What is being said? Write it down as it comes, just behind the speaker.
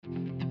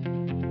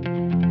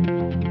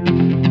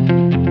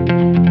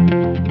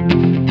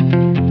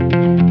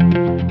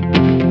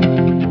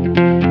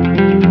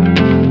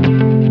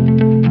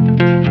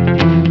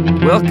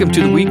Welcome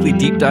to the weekly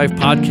deep dive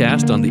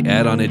podcast on the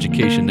Add-On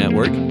Education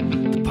Network,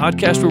 the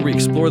podcast where we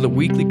explore the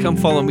weekly Come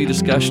Follow Me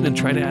discussion and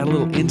try to add a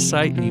little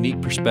insight and unique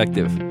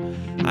perspective.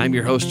 I'm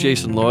your host,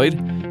 Jason Lloyd,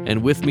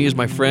 and with me is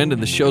my friend and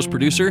the show's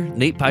producer,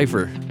 Nate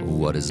Pfeiffer.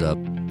 What is up?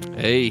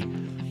 Hey.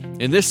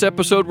 In this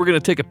episode, we're going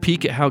to take a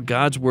peek at how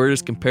God's Word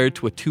is compared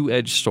to a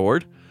two-edged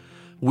sword,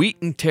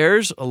 wheat and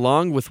tares,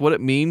 along with what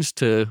it means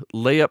to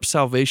lay up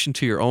salvation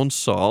to your own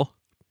soul.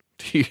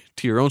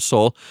 To your own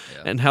soul,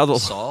 yeah. And how the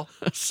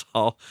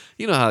Saul,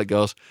 you know how it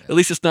goes. Yeah. At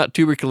least it's not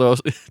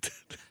tuberculosis.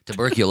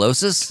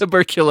 Tuberculosis.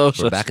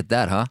 Tuberculosis. We're back at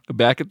that, huh?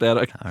 Back at that.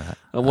 All right.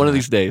 One of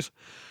these days.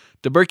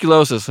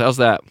 Tuberculosis. How's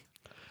that?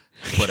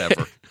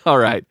 Whatever. All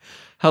right.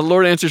 How the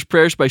Lord answers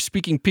prayers by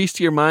speaking peace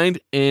to your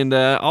mind, and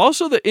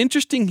also the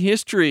interesting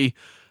history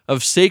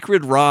of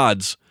sacred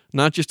rods,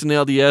 not just in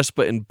LDS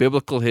but in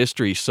biblical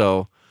history.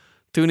 So,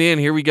 tune in.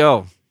 Here we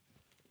go.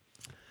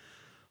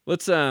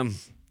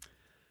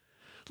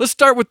 Let's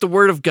start with the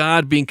Word of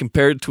God being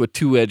compared to a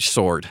two-edged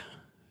sword.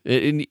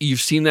 And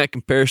you've seen that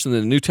comparison in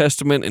the New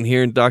Testament, and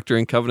here in Doctrine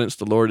and Covenants,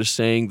 the Lord is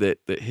saying that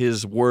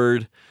His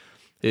Word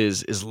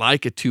is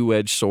like a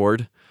two-edged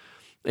sword.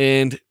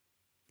 And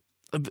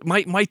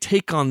my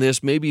take on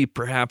this maybe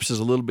perhaps is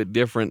a little bit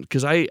different,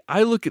 because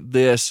I look at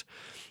this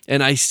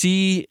and I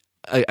see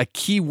a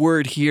key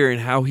word here in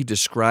how He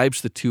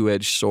describes the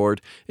two-edged sword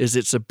is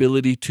its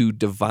ability to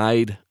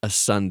divide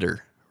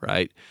asunder,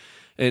 right?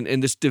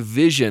 And this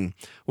division,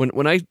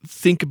 when I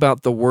think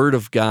about the Word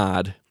of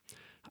God,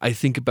 I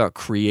think about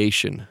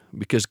creation,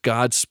 because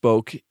God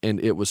spoke and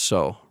it was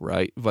so,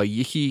 right?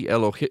 Vayihi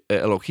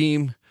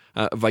Elohim,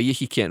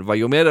 Vayihi Ken,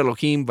 Vayomer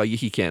Elohim,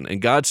 Vayihi Ken. And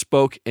God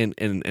spoke and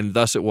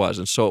thus it was,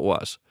 and so it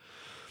was.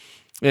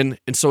 And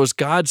so as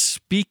God's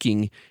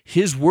speaking,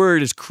 His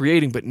Word is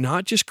creating, but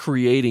not just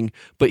creating,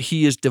 but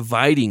He is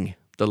dividing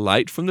the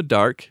light from the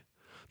dark,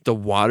 the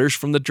waters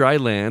from the dry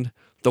land,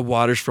 the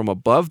waters from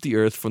above the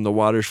earth from the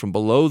waters from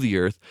below the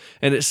earth.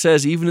 And it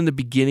says, even in the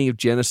beginning of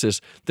Genesis,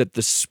 that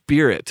the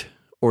Spirit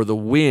or the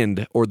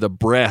wind or the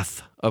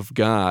breath of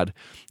God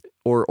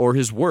or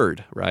His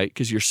Word, right?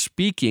 Because you're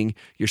speaking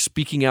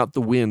out the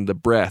wind, the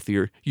breath.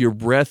 Your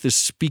breath is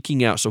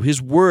speaking out. So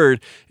His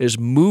Word is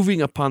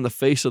moving upon the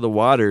face of the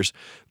waters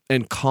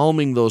and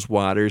calming those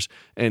waters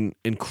and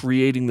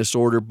creating this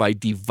order by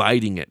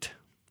dividing it.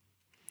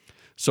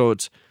 So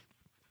it's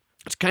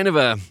kind of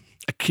a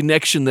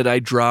connection that I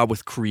draw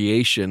with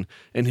creation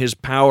and His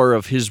power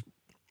of His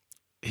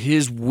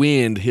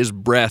wind, His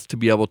breath to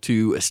be able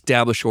to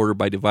establish order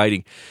by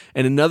dividing.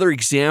 And another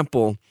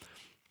example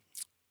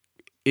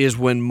is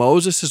when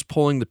Moses is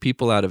pulling the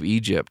people out of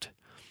Egypt,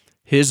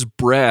 His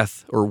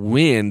breath or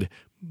wind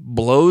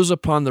blows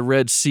upon the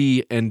Red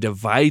Sea and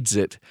divides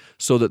it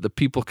so that the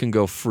people can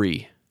go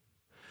free.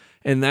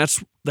 And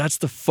that's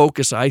the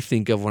focus I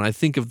think of when I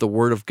think of the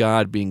Word of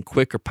God being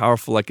quick or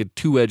powerful like a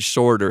two-edged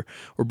sword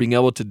or being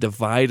able to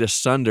divide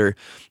asunder,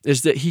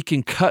 is that He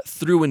can cut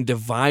through and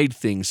divide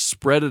things,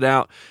 spread it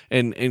out,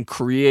 and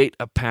create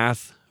a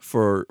path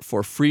for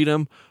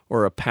freedom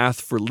or a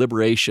path for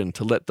liberation,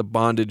 to let the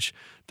bondage,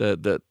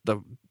 the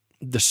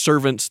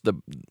servants,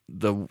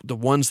 the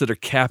ones that are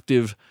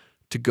captive,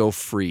 to go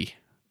free,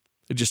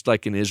 just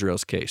like in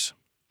Israel's case.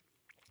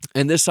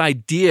 And this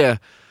idea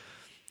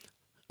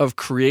of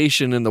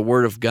creation in the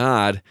Word of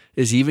God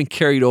is even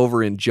carried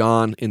over in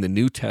John in the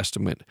New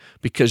Testament,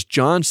 because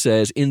John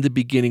says, in the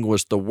beginning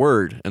was the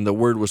Word, and the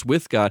Word was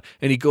with God.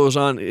 And he goes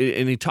on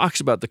and he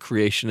talks about the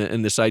creation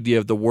and this idea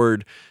of the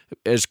Word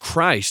as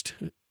Christ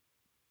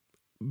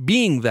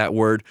being that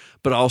Word,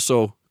 but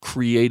also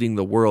creating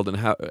the world,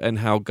 and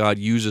how God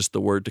uses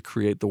the Word to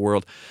create the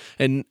world.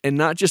 And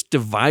not just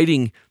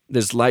dividing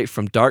this light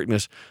from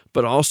darkness,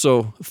 but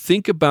also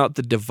think about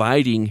the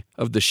dividing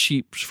of the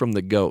sheep from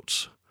the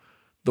goats.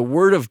 The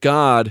Word of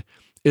God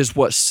is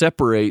what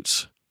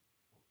separates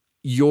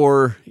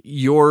your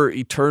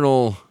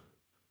eternal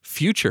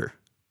future.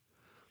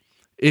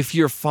 If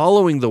you're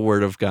following the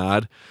Word of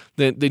God,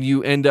 then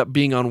you end up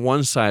being on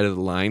one side of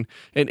the line.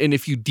 And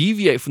if you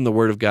deviate from the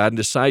Word of God and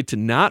decide to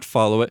not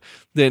follow it,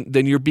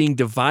 then you're being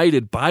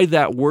divided by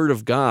that Word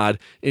of God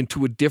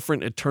into a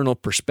different eternal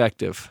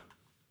perspective.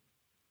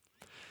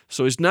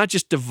 So He's not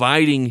just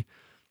dividing,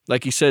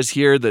 like He says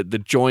here, the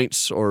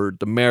joints or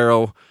the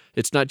marrow.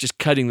 It's not just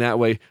cutting that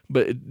way,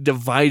 but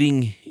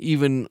dividing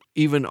even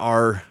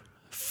our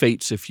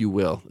fates, if you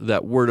will.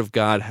 That Word of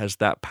God has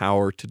that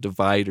power to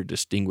divide or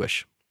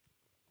distinguish.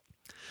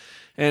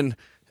 And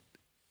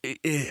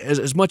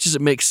as much as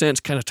it makes sense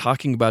kind of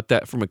talking about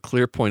that from a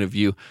clear point of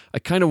view, I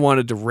kind of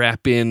wanted to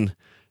wrap in,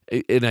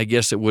 and I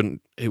guess it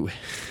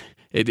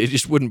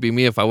just wouldn't be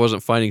me if I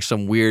wasn't finding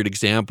some weird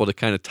example to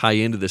kind of tie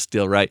into this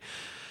deal, right?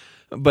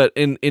 But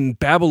in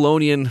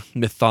Babylonian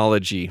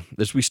mythology,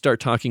 as we start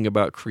talking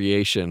about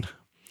creation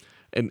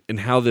and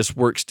how this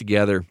works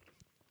together,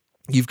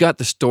 you've got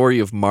the story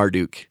of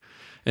Marduk.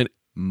 And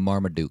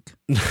Marmaduke.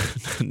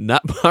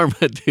 Not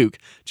Marmaduke,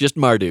 just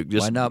Marduk.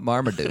 Why not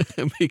Marmaduke?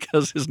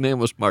 Because his name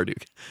was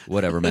Marduk.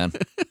 Whatever, man.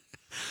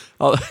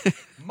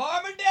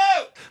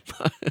 Marmaduke!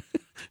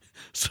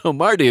 So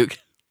Marduk,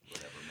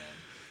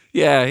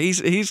 Yeah,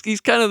 he's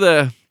kind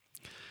of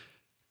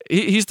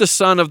he's the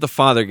son of the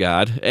Father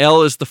God.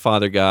 El is the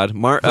Father God.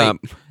 Not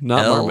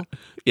El? Mar.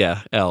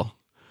 Yeah, El.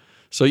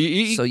 So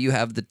So you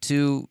have the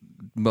two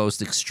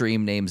most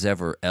extreme names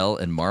ever, El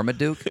and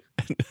Marmaduke?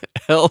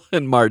 El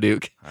and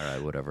Marduk. All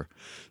right, whatever.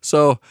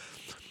 So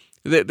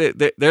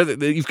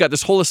you've got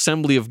this whole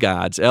assembly of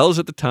gods. El is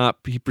at the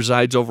top. He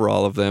presides over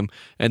all of them.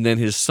 And then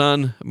his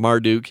son,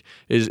 Marduk,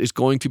 is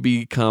going to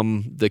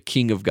become the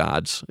king of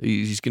gods.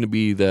 He's going to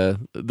be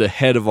the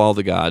head of all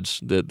the gods,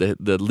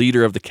 the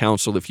leader of the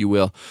council, if you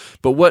will.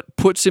 But what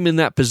puts him in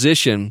that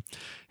position,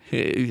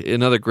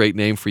 another great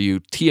name for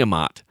you,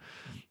 Tiamat.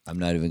 I'm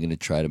not even going to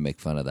try to make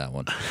fun of that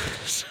one.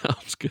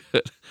 Sounds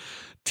good.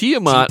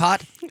 Tiamat.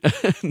 Teapot?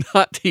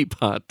 Not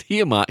Teapot.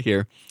 Tiamat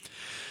here.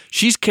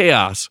 She's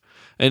chaos.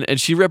 And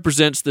she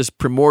represents this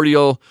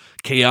primordial,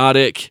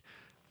 chaotic,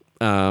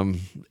 in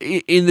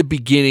the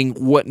beginning,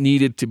 what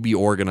needed to be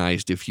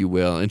organized, if you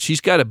will. And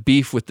she's got a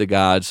beef with the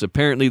gods.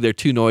 Apparently, they're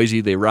too noisy.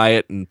 They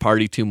riot and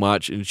party too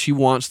much. And she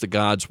wants the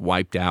gods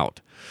wiped out.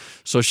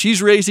 So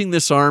she's raising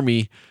this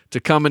army to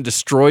come and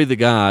destroy the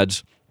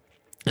gods.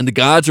 And the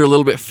gods are a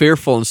little bit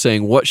fearful and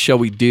saying, "What shall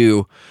we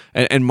do?"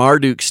 And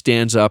Marduk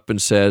stands up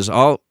and says,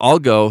 "I'll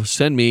go.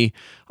 Send me.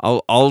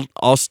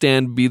 I'll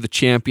stand, be the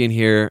champion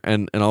here,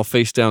 and I'll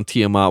face down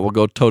Tiamat. We'll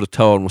go toe to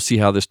toe, and we'll see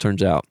how this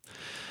turns out."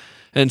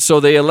 And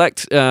so they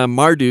elect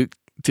Marduk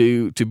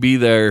to be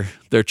their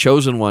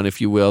chosen one,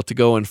 if you will, to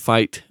go and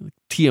fight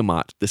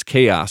Tiamat, this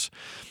chaos.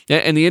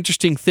 And the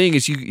interesting thing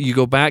is you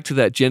go back to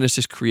that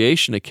Genesis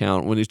creation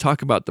account when you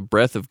talk about the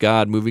breath of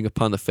God moving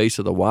upon the face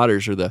of the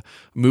waters or the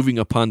moving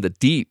upon the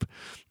deep.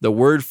 The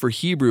word for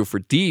Hebrew for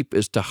deep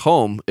is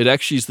tahom. It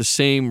actually is the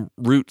same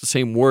root, the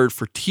same word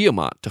for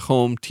Tiamat,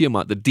 tahom,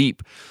 Tiamat, the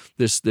deep,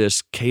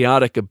 this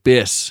chaotic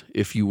abyss,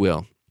 if you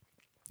will.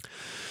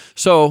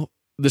 So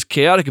this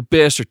chaotic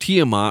abyss, or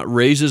Tiamat,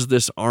 raises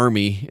this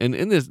army, and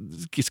this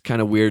gets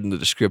kind of weird in the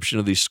description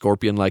of these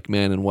scorpion-like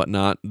men and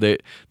whatnot.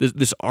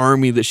 This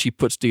army that she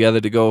puts together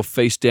to go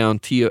face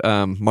down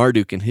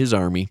Marduk and his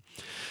army,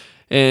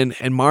 and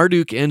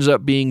Marduk ends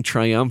up being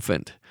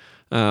triumphant.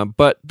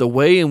 But the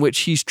way in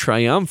which he's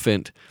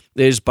triumphant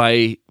is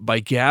by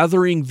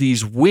gathering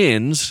these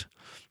winds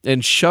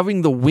and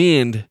shoving the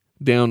wind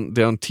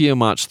down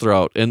Tiamat's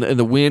throat, and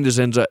the wind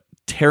ends up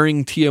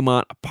tearing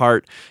Tiamat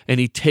apart, and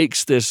he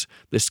takes this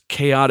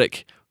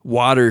chaotic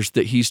waters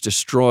that he's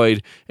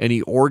destroyed and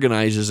he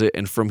organizes it,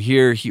 and from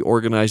here he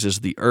organizes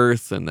the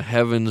earth and the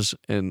heavens,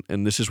 and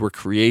this is where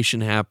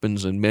creation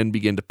happens and men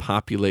begin to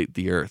populate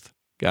the earth.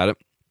 Got it?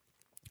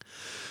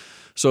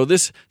 So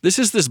this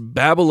is this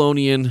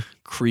Babylonian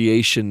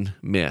creation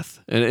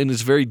myth, and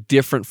it's very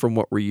different from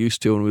what we're used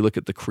to when we look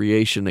at the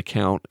creation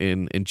account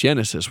in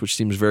Genesis, which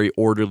seems very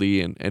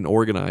orderly and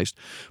organized.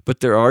 But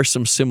there are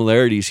some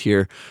similarities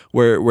here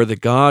where the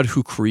God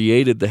who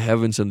created the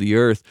heavens and the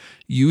earth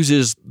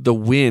uses the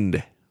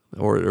wind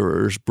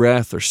or his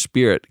breath or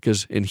spirit,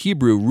 because in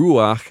Hebrew,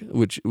 ruach,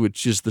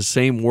 which is the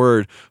same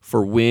word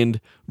for wind,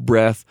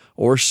 breath,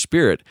 or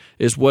spirit,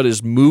 is what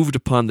is moved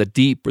upon the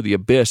deep or the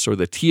abyss or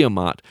the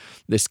Tiamat,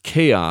 this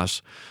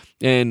chaos.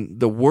 And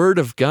the word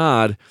of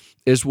God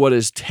is what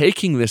is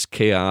taking this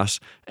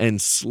chaos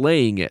and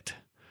slaying it.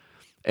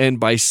 And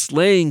by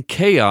slaying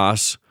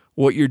chaos,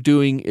 what you're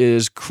doing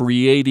is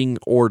creating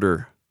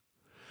order.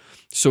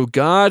 So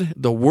God,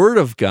 the word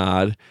of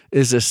God,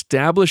 is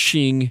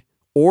establishing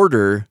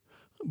order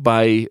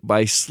by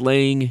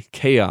slaying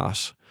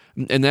chaos.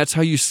 And that's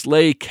how you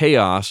slay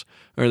chaos,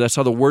 or that's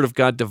how the word of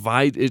God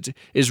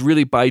is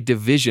really by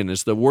division.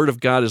 As the word of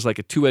God is like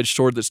a two-edged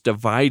sword that's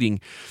dividing,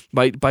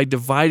 by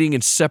dividing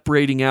and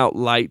separating out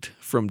light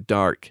from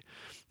dark.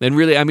 And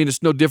really, I mean,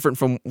 it's no different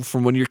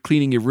from when you're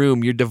cleaning your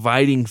room. You're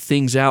dividing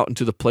things out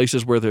into the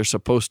places where they're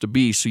supposed to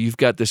be. So you've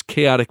got this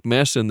chaotic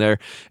mess in there,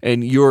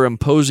 and you're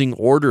imposing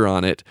order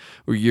on it,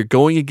 or you're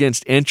going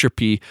against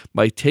entropy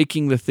by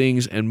taking the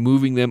things and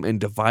moving them and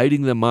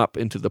dividing them up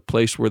into the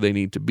place where they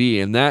need to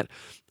be. And that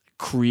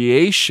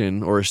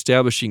creation or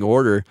establishing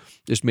order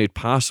is made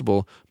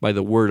possible by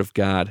the word of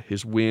God,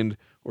 his wind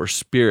or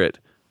spirit,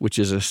 which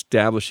is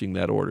establishing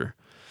that order.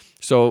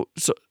 So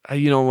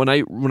when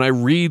I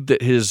read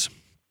that his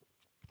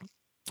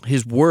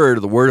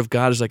word, the word of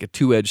God, is like a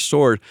two-edged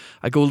sword,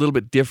 I go a little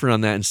bit different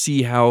on that and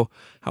see how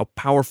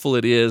powerful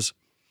it is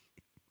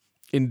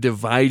in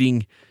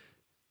dividing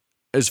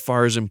as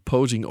far as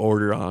imposing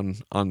order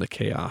on the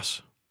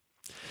chaos.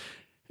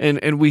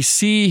 And we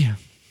see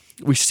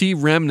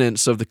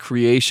remnants of the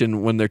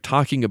creation when they're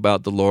talking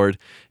about the Lord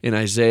in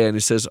Isaiah, and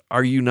it says,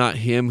 "Are you not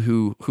him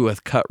who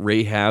hath cut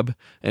Rahab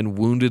and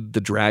wounded the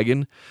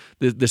dragon?"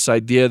 This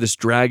idea, this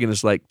dragon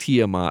is like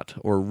Tiamat,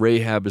 or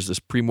Rahab is this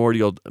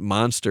primordial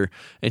monster,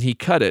 and he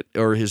cut it,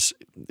 or he's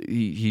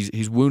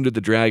wounded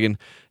the dragon.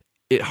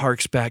 It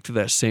harks back to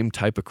that same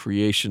type of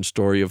creation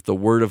story of the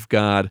Word of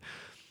God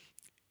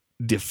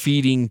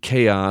defeating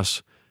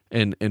chaos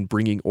and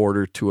bringing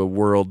order to a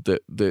world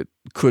that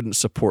couldn't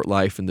support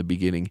life in the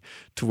beginning,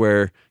 to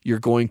where you're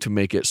going to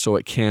make it so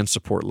it can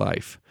support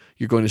life.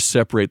 You're going to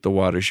separate the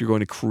waters. You're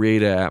going to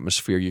create an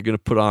atmosphere. You're going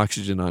to put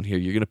oxygen on here.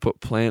 You're going to put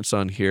plants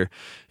on here.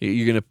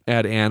 You're going to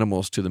add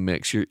animals to the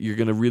mix. You're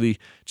going to really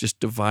just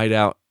divide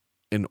out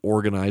and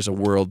organize a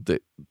world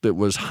that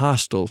was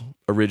hostile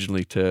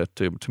originally to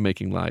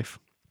making life.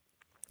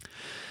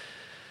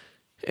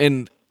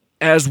 And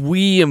as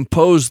we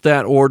impose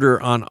that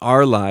order on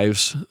our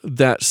lives,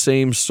 that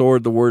same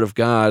sword, the Word of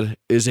God,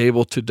 is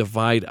able to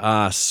divide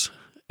us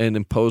and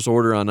impose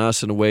order on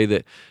us in a way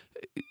that,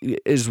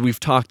 as we've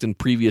talked in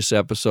previous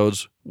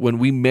episodes, when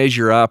we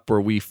measure up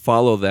or we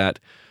follow that,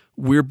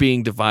 we're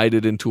being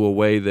divided into a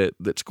way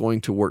that's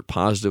going to work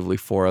positively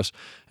for us.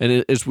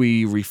 And as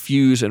we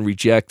refuse and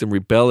reject and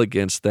rebel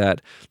against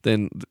that,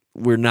 then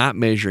we're not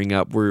measuring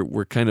up.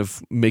 We're kind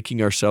of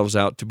making ourselves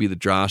out to be the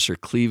dross or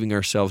cleaving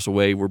ourselves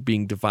away. We're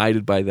being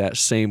divided by that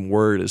same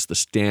word as the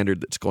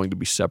standard that's going to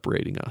be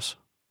separating us.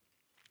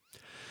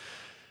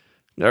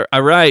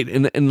 All right.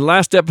 In the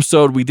last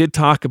episode, we did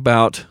talk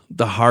about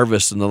the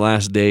harvest in the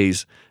last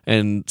days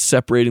and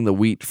separating the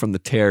wheat from the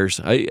tares.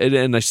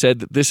 I said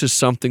that this is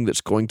something that's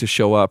going to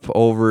show up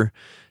over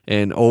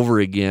and over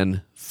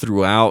again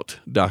throughout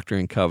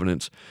Doctrine and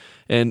Covenants.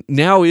 And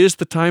now is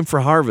the time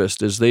for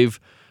harvest, as they've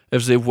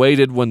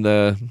waited when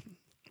the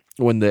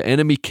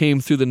enemy came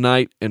through the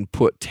night and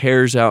put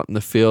tares out in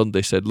the field.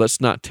 They said,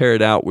 let's not tear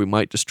it out. We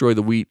might destroy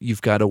the wheat.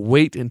 You've got to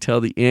wait until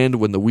the end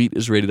when the wheat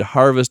is ready to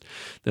harvest.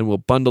 Then we'll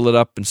bundle it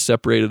up and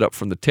separate it up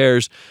from the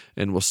tares,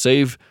 and we'll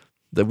save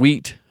the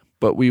wheat,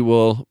 but we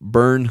will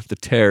burn the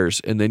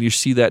tares. And then you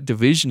see that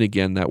division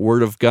again, that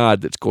word of God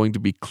that's going to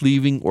be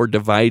cleaving or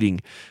dividing.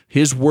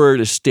 His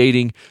word is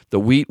stating the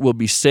wheat will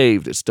be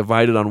saved. It's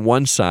divided on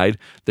one side.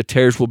 The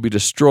tares will be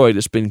destroyed.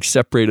 It's being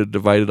separated,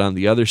 divided on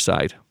the other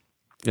side.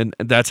 And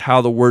that's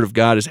how the Word of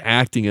God is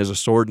acting as a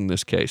sword in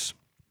this case.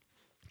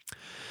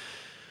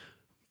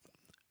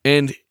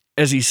 And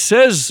as he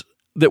says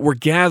that we're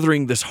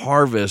gathering this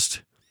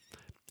harvest,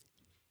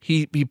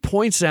 he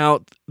points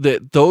out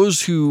that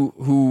those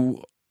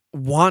who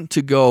want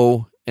to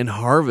go and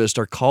harvest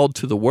are called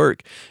to the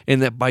work,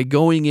 and that by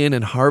going in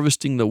and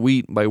harvesting the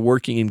wheat, by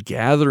working and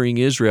gathering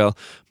Israel,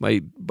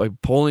 by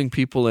pulling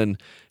people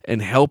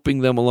and helping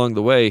them along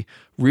the way,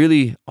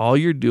 really all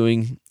you're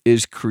doing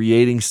is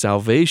creating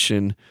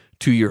salvation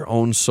to your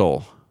own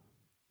soul,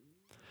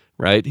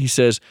 right? He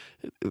says,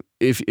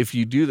 if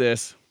you do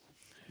this,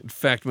 in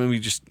fact, let me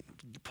just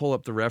pull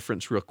up the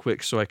reference real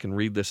quick so I can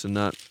read this and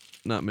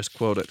not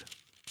misquote it.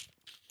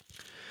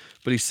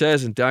 But he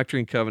says in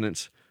Doctrine and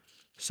Covenants,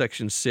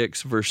 section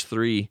 6, verse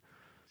 3,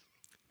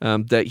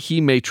 that he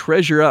may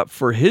treasure up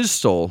for his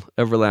soul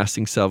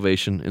everlasting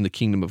salvation in the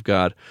kingdom of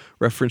God,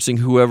 referencing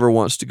whoever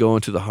wants to go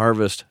into the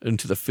harvest,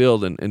 into the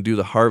field and do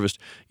the harvest.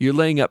 You're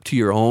laying up to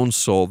your own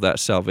soul that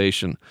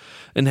salvation.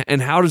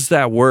 And how does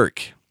that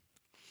work?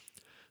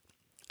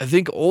 I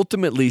think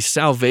ultimately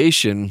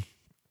salvation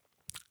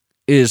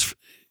is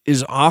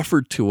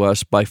offered to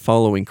us by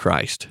following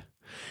Christ.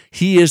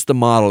 He is the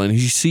model, and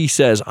he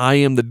says, I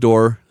am the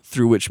door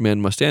through which men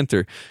must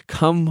enter.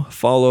 Come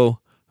follow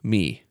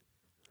me.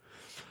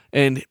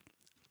 And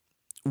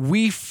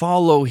we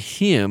follow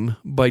him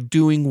by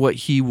doing what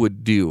he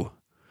would do.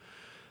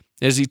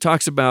 As he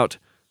talks about,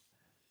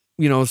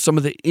 some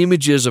of the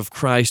images of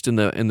Christ in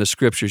the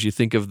scriptures, you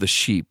think of the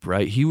sheep,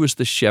 right? He was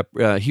the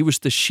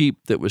sheep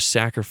that was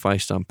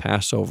sacrificed on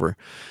Passover.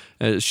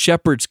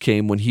 Shepherds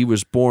came when he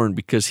was born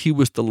because he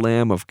was the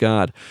Lamb of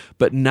God.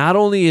 But not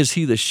only is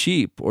he the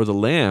sheep or the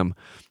lamb,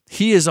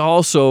 he is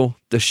also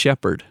the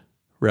shepherd.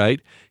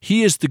 Right?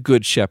 He is the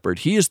good shepherd.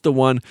 He is the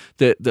one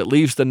that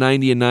leaves the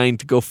 99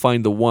 to go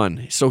find the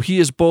one. So he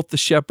is both the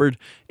shepherd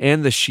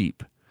and the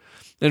sheep.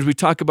 And as we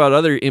talk about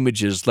other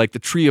images like the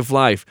tree of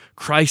life,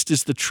 Christ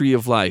is the tree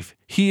of life.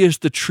 He is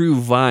the true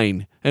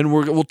vine. And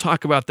we'll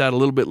talk about that a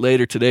little bit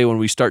later today when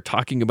we start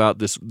talking about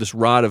this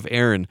rod of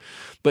Aaron.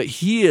 But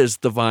he is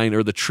the vine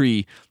or the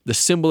tree, the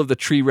symbol of the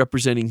tree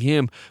representing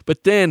him.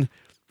 But then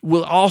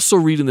we'll also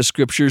read in the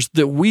scriptures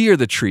that we are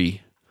the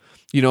tree.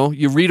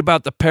 You read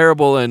about the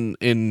parable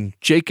in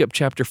Jacob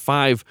chapter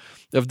 5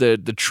 of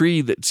the tree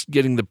that's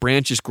getting the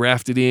branches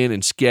grafted in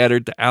and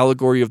scattered, the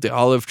allegory of the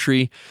olive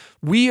tree.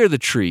 We are the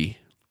tree.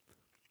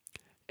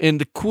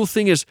 And the cool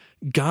thing is,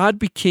 God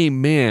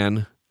became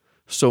man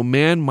so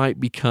man might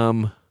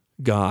become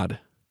God.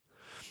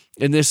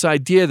 And this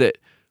idea that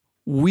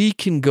we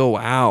can go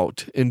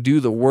out and do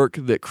the work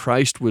that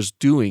Christ was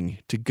doing,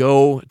 to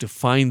go to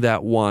find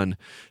that one,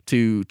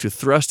 to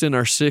thrust in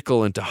our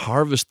sickle and to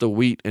harvest the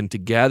wheat and to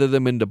gather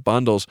them into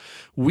bundles.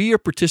 We are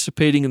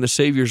participating in the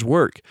Savior's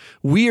work.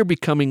 We are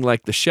becoming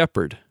like the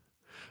shepherd.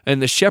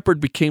 And the shepherd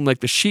became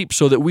like the sheep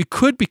so that we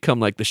could become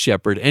like the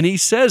shepherd. And he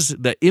says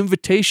that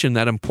invitation,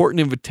 that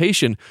important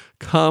invitation,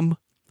 come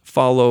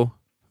follow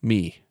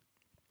me.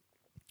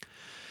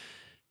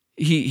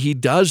 He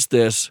does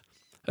this.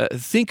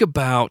 Think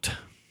about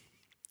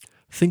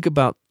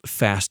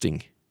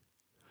fasting.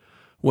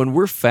 When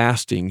we're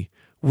fasting,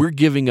 we're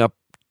giving up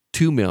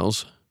 2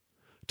 meals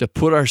to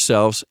put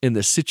ourselves in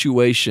the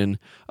situation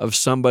of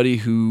somebody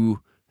who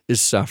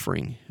is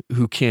suffering,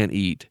 who can't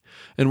eat.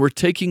 And we're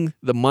taking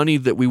the money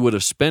that we would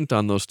have spent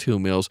on those 2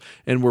 meals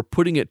and we're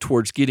putting it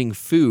towards getting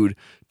food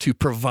to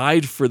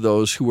provide for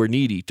those who are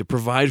needy, to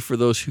provide for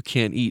those who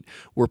can't eat.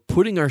 We're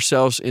putting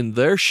ourselves in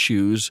their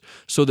shoes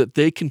so that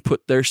they can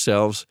put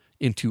themselves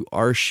into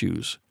our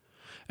shoes.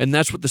 And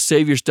that's what the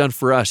Savior's done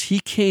for us. He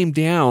came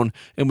down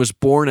and was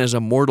born as a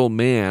mortal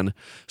man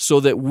so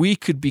that we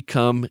could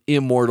become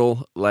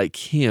immortal like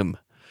him.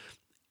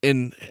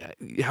 And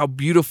how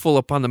beautiful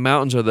upon the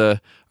mountains are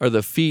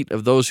the feet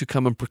of those who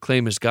come and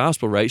proclaim his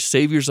gospel, right?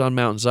 Savior's on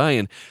Mount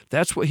Zion.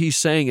 That's what he's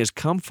saying is,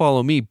 come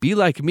follow me, be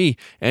like me.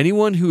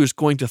 Anyone who is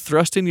going to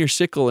thrust in your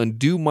sickle and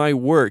do my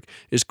work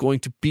is going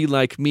to be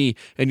like me.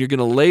 And you're going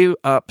to lay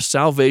up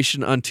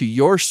salvation unto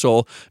your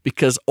soul,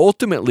 because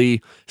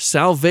ultimately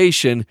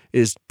salvation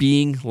is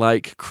being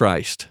like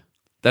Christ.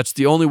 That's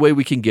the only way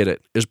we can get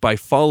it, is by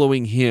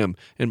following him,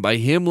 and by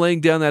him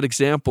laying down that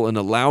example and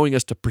allowing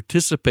us to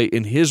participate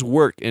in his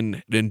work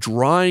and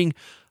drawing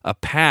a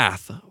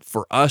path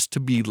for us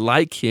to be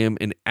like him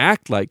and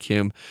act like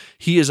him.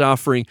 He is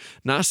offering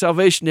not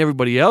salvation to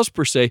everybody else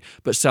per se,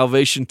 but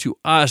salvation to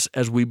us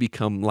as we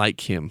become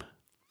like him.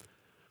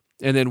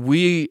 And then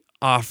we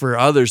offer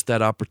others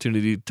that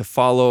opportunity to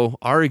follow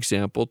our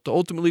example, to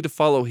ultimately to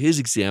follow his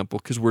example,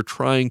 because we're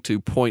trying to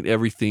point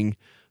everything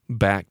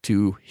back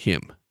to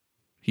him.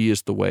 He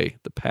is the way,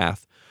 the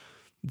path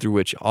through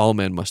which all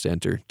men must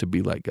enter to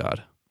be like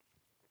God.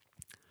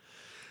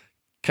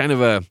 Kind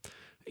of an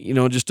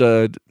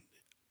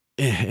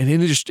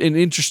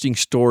interesting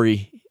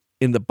story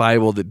in the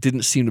Bible that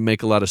didn't seem to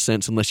make a lot of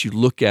sense unless you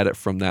look at it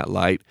from that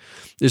light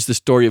is the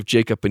story of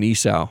Jacob and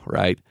Esau,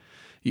 right?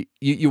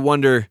 You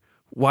wonder,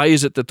 why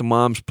is it that the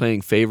mom's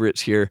playing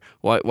favorites here?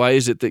 Why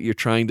is it that you're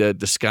trying to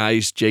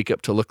disguise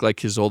Jacob to look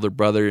like his older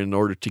brother in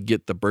order to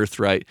get the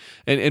birthright?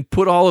 And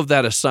put all of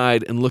that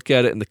aside and look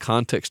at it in the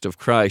context of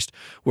Christ,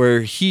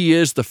 where he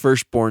is the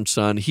firstborn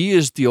son. He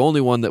is the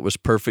only one that was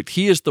perfect.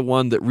 He is the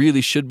one that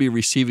really should be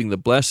receiving the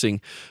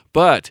blessing,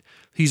 but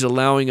he's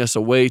allowing us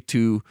a way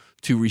to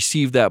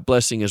receive that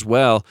blessing as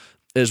well,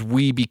 as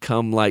we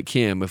become like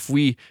him. If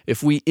we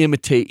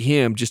imitate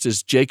him, just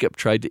as Jacob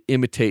tried to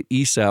imitate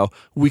Esau,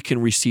 we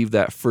can receive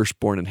that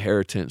firstborn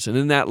inheritance. And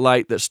in that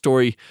light, that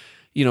story,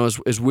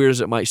 as weird as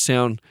it might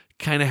sound,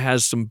 kind of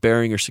has some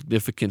bearing or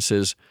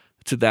significances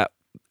to that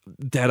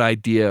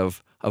idea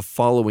of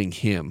following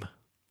him.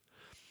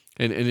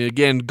 And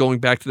again, going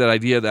back to that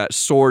idea that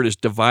sword is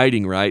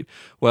dividing, right?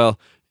 Well,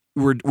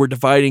 we're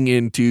dividing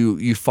into,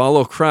 you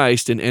follow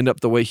Christ and end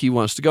up the way he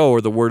wants to go, or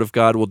the word of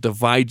God will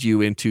divide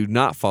you into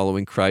not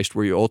following Christ,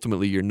 where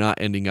you're not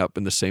ending up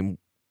in the same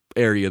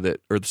area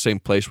or the same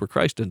place where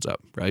Christ ends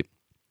up, right?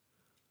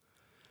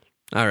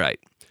 All right.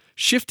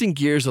 Shifting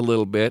gears a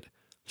little bit,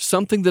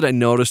 something that I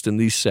noticed in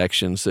these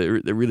sections that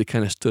really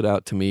kind of stood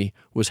out to me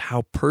was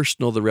how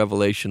personal the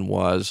revelation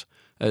was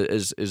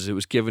as it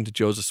was given to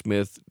Joseph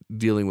Smith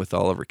dealing with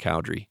Oliver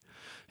Cowdery.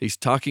 He's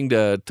talking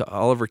to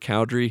Oliver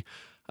Cowdery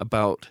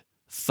about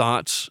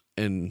thoughts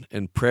and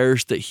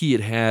prayers that he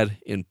had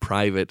in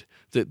private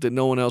that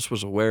no one else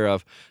was aware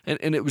of.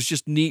 And it was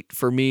just neat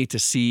for me to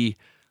see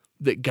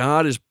that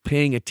God is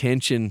paying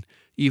attention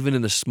even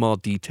in the small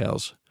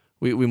details.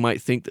 We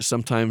might think that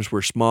sometimes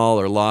we're small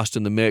or lost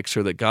in the mix,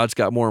 or that God's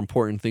got more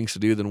important things to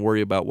do than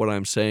worry about what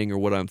I'm saying or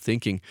what I'm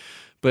thinking.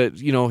 But,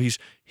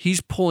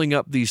 he's pulling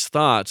up these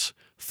thoughts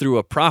through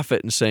a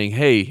prophet and saying,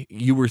 hey,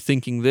 you were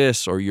thinking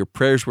this, or your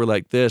prayers were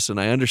like this,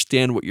 and I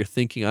understand what you're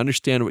thinking. I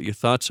understand what your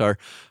thoughts are.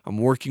 I'm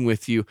working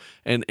with you,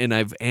 and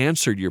I've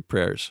answered your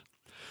prayers.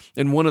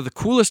 And one of the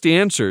coolest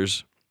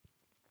answers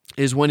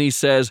is when he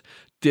says,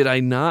 did I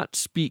not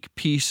speak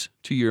peace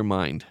to your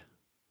mind?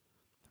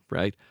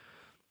 Right?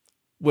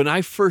 When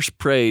I first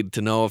prayed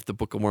to know if the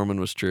Book of Mormon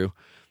was true,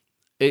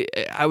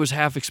 I was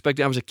half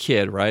expecting. I was a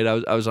kid, right?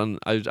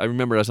 I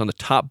remember I was on the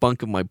top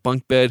bunk of my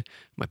bunk bed,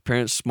 my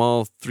parents'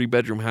 small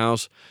 3-bedroom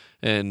house,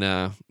 and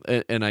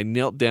I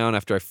knelt down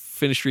after I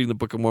finished reading the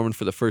Book of Mormon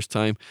for the first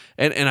time,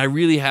 and I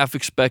really half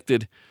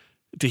expected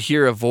to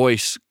hear a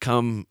voice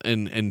come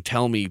and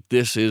tell me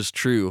this is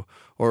true,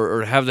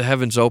 or have the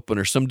heavens open,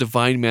 or some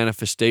divine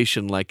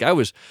manifestation. Like I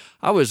was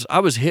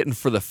hitting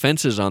for the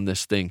fences on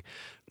this thing.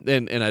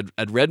 And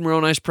I'd read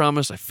Moroni's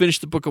Promise. I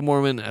finished the Book of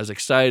Mormon. I was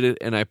excited,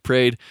 and I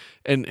prayed.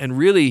 And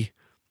really,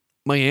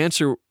 my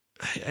answer,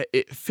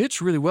 it fits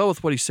really well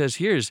with what he says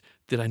here is,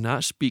 did I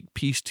not speak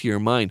peace to your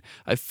mind?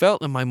 I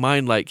felt in my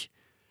mind like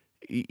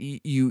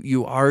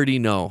you already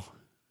know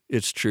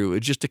it's true.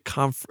 It's just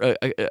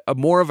a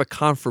more of a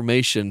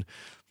confirmation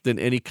than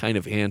any kind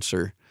of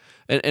answer.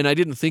 And I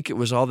didn't think it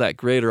was all that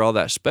great or all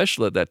that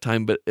special at that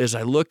time. But as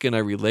I look and I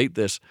relate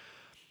this,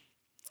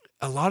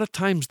 a lot of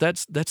times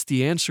that's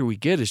the answer we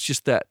get, is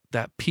just that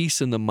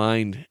peace in the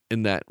mind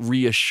and that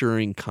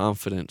reassuring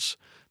confidence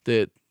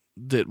that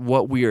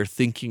what we are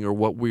thinking or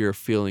what we are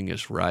feeling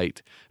is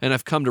right. And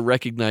I've come to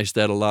recognize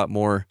that a lot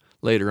more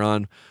later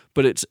on,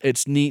 but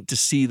it's neat to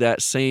see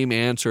that same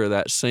answer,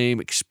 that same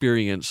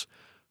experience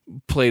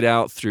played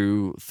out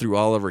through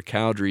Oliver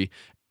Cowdery,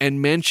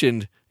 and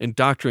mentioned and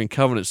Doctrine and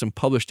Covenants and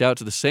published out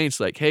to the saints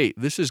like, hey,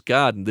 this is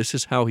God and this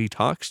is how he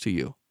talks to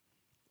you.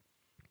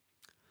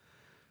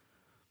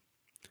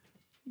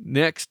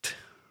 Next,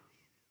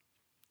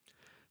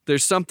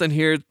 there's something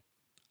here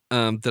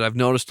that I've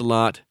noticed a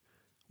lot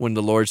when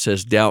the Lord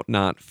says, doubt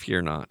not,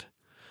 fear not.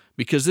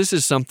 Because this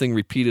is something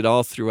repeated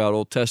all throughout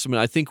Old Testament.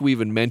 I think we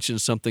even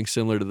mentioned something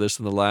similar to this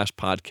in the last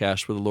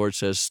podcast where the Lord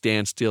says,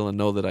 stand still and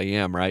know that I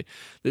am, right?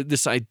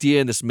 This idea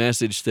and this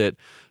message that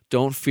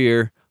don't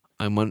fear,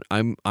 I'm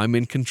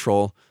in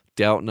control,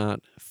 doubt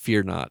not,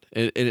 fear not.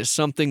 And it's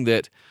something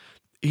that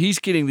he's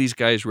getting these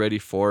guys ready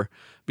for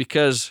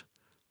because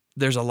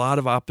there's a lot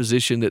of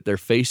opposition that they're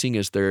facing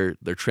as they're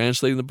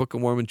translating the Book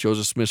of Mormon.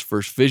 Joseph Smith's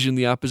first vision,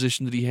 the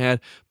opposition that he had.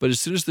 But as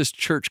soon as this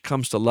church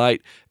comes to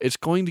light, it's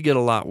going to get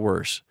a lot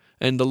worse.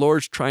 And the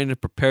Lord's trying to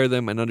prepare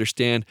them and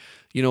understand,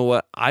 you know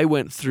what, I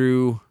went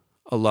through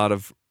a lot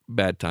of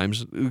bad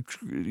times.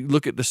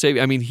 Look at the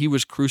Savior. I mean, he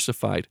was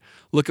crucified.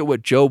 Look at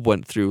what Job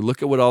went through.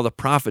 Look at what all the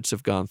prophets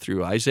have gone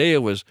through. Isaiah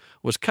was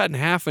cut in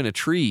half in a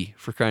tree,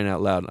 for crying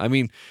out loud. I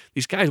mean,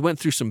 these guys went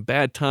through some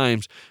bad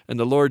times, and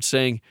the Lord's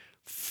saying,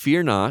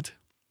 fear not,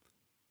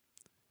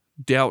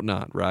 doubt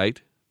not,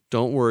 right?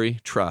 Don't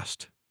worry,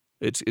 trust.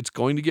 It's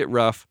going to get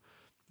rough,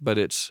 but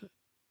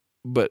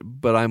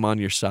I'm on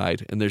your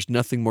side, and there's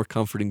nothing more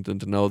comforting than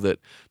to know that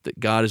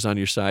God is on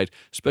your side,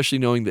 especially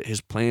knowing that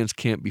his plans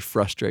can't be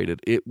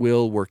frustrated. It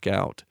will work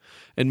out.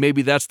 And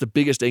maybe that's the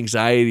biggest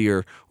anxiety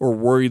or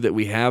worry that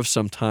we have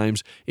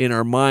sometimes in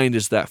our mind,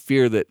 is that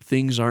fear that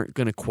things aren't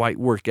going to quite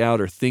work out,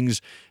 or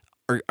things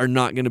are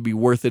not going to be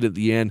worth it at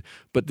the end.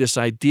 But this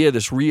idea,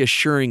 this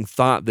reassuring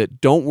thought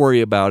that don't worry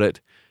about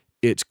it,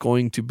 it's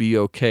going to be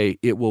okay.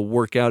 It will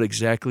work out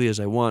exactly as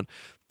I want.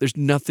 There's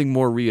nothing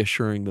more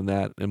reassuring than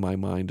that in my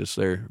mind as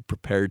they're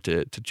prepared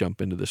to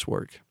jump into this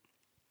work.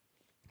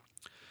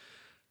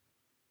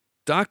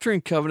 Doctrine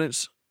and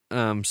Covenants,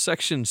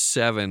 section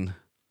 7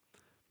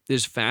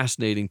 is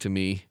fascinating to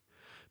me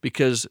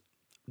because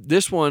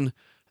this one,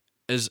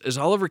 as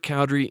Oliver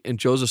Cowdery and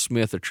Joseph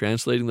Smith are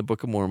translating the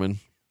Book of Mormon,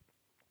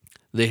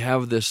 they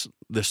have this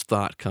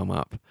thought come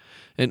up.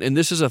 And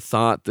this is a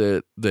thought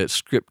that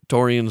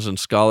scriptorians and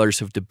scholars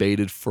have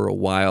debated for a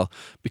while,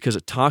 because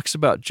it talks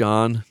about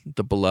John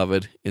the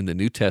Beloved in the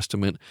New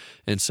Testament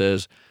and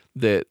says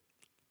that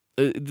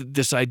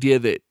this idea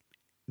that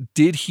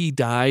did he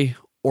die,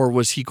 or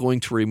was he going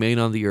to remain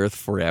on the earth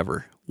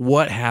forever?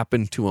 What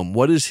happened to him?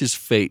 What is his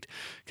fate?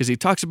 Because he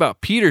talks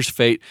about Peter's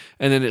fate,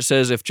 and then it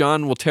says if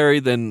John will tarry,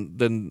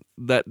 then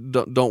that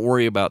don't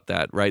worry about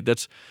that, right?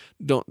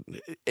 And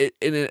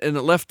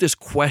it left this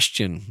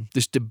question,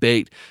 this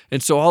debate,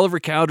 and so Oliver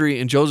Cowdery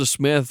and Joseph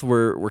Smith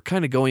were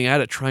kind of going at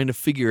it, trying to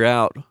figure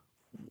out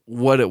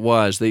what it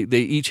was. They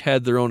each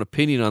had their own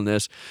opinion on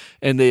this,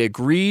 and they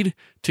agreed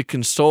to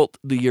consult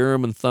the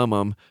Urim and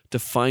Thummim to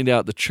find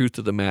out the truth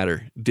of the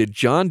matter. Did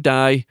John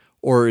die,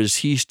 or is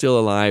he still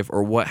alive,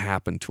 or what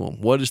happened to him?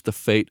 What is the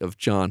fate of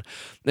John?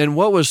 And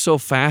what was so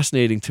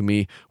fascinating to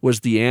me was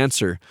the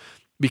answer,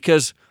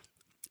 because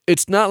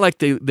it's not like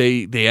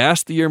they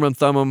asked the Urim and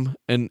Thummim,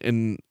 and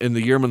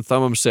the Urim and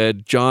Thummim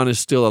said John is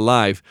still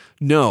alive.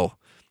 No,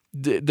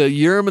 the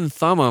Urim and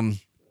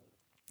Thummim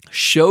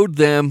showed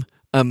them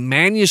a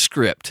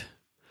manuscript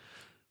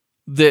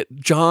that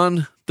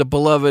John the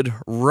Beloved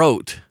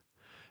wrote,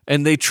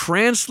 and they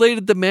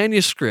translated the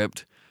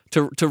manuscript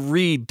to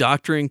read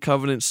Doctrine and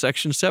Covenants,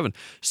 section 7.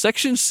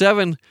 Section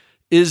 7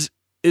 is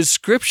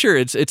scripture.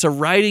 It's a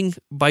writing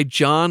by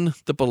John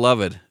the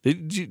Beloved.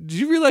 Did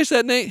you realize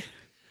that, Nate?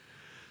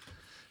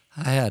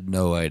 I had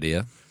no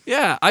idea.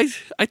 Yeah, I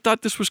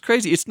thought this was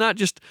crazy. It's not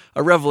just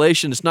a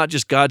revelation. It's not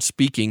just God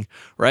speaking,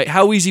 right?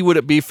 How easy would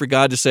it be for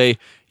God to say,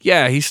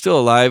 yeah, he's still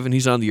alive and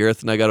he's on the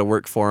earth and I got to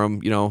work for him.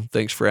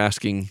 Thanks for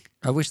asking.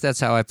 I wish that's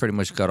how I pretty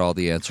much got all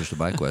the answers to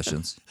my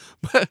questions.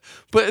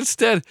 But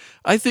instead,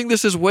 I think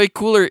this is way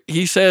cooler.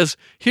 He says,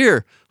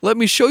 here, let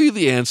me show you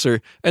the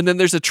answer. And then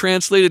there's a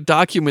translated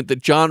document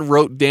that John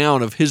wrote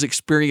down of his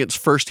experience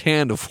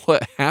firsthand of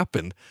what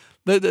happened.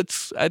 I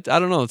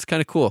don't know. It's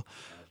kind of cool.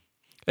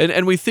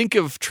 And we think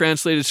of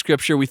translated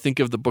scripture, we think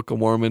of the Book of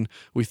Mormon,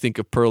 we think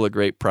of Pearl of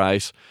Great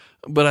Price,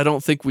 but I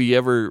don't think we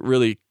ever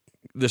really,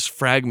 this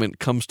fragment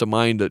comes to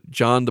mind that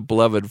John the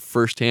Beloved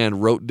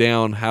firsthand wrote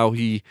down how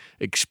he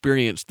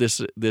experienced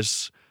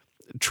this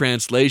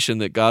translation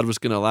that God was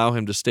going to allow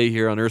him to stay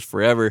here on earth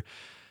forever.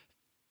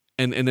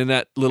 And then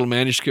that little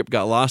manuscript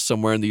got lost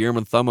somewhere, and the Urim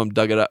and Thummim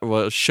dug it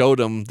up, showed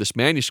him this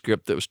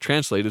manuscript that was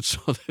translated so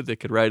that they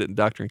could write it in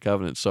Doctrine and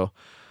Covenants. So,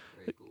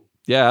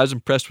 yeah, I was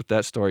impressed with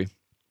that story.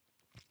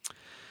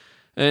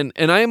 And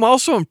I am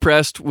also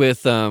impressed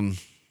with...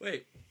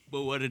 Wait,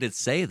 but what did it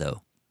say,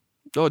 though?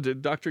 Oh,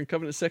 Doctrine and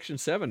Covenants, section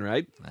 7,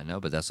 right? I know,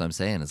 but that's what I'm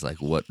saying. It's like,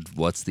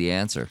 what's the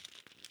answer?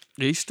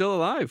 He's still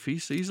alive.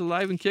 He's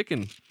alive and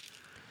kicking.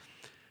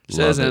 It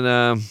says, and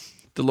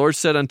the Lord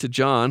said unto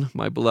John,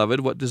 my beloved,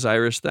 what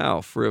desirest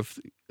thou? For if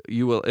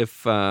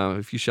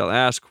you shall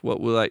ask,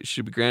 what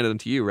should be granted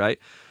unto you, right?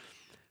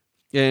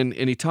 And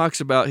he talks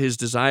about his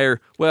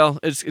desire. Well,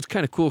 it's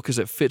kind of cool because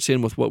it fits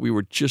in with what we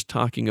were just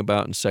talking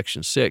about in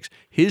section 6.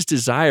 His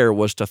desire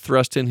was to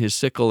thrust in his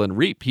sickle and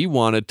reap. He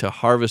wanted to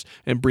harvest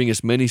and bring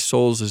as many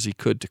souls as he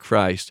could to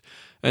Christ.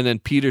 And then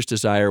Peter's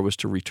desire was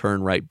to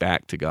return right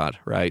back to God,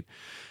 right?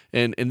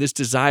 And this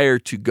desire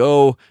to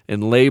go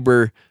and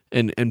labor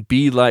and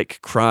be like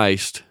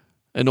Christ,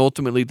 and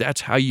ultimately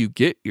that's how you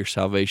get your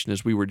salvation,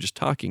 as we were just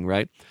talking,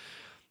 right?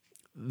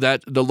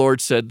 That the Lord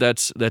said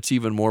that's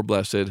even more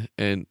blessed,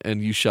 and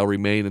you shall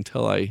remain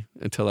until I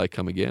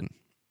come again.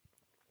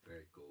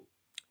 Very cool.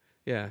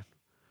 Yeah,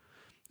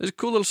 it's a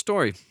cool little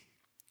story,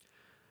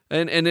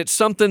 and it's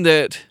something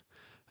that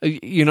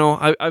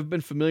I've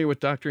been familiar with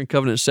Doctrine and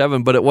Covenants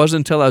 7, but it wasn't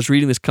until I was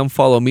reading this "Come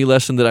Follow Me"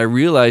 lesson that I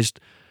realized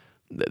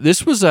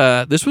this was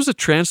a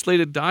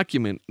translated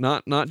document,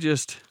 not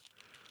just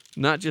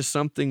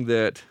something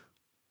that.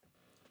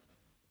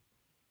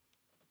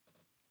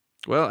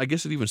 Well, I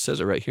guess it even says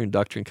it right here in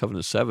Doctrine and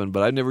Covenants 7,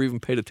 but I never even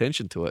paid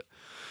attention to it.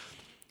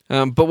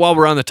 But while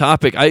we're on the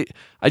topic, I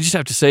just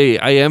have to say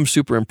I am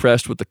super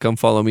impressed with the Come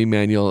Follow Me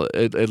manual,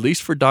 at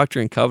least for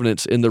Doctrine and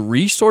Covenants, and the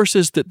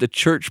resources that the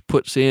church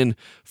puts in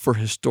for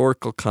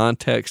historical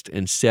context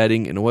and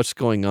setting and what's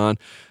going on.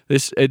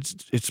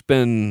 It's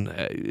been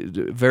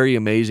very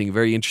amazing,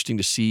 very interesting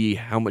to see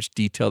how much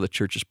detail the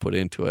church has put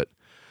into it.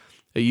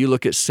 You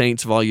look at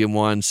Saints Volume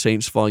 1,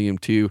 Saints Volume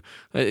 2.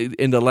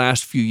 In the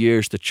last few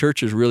years, the church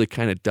has really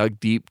kind of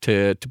dug deep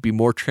to be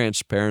more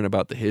transparent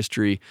about the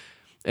history.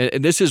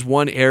 And this is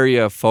one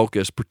area of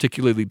focus,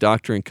 particularly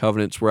Doctrine and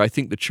Covenants, where I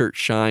think the church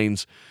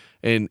shines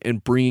in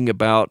bringing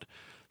about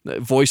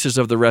voices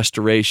of the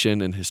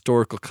restoration and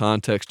historical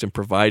context and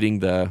providing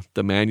the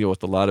manual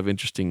with a lot of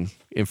interesting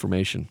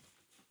information.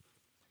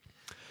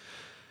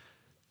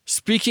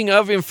 Speaking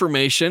of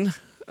information...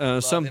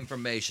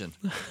 information.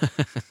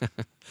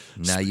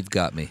 Now you've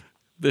got me.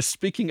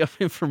 Speaking of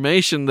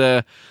information,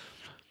 the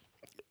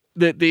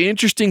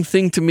interesting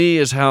thing to me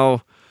is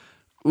how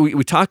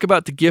we talk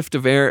about the gift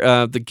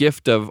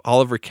of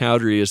Oliver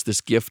Cowdery as this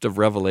gift of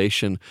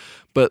revelation,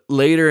 but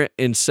later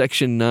in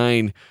section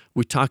 9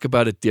 we talk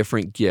about a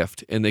different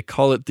gift, and they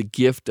call it the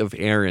gift of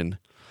Aaron.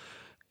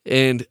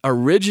 And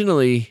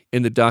originally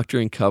in the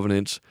Doctrine and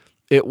Covenants,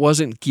 it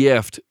wasn't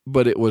gift,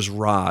 but it was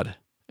rod.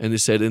 And they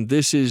said, and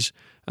this is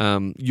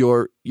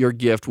your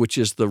gift, which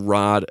is the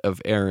rod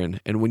of Aaron.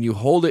 And when you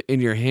hold it in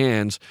your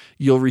hands,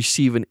 you'll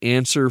receive an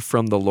answer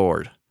from the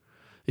Lord.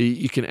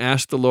 You can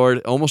ask the Lord,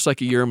 almost like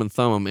a Urim and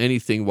Thummim,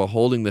 anything while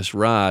holding this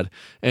rod,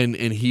 and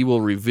he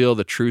will reveal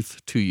the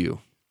truth to you.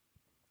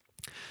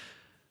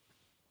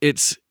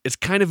 It's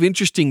kind of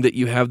interesting that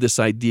you have this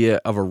idea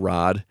of a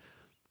rod,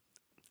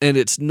 and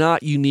it's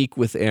not unique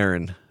with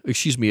Aaron.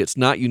 It's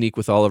not unique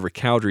with Oliver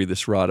Cowdery,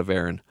 this rod of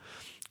Aaron.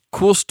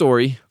 Cool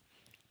story.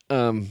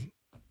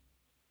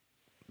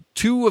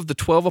 2 of the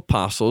 12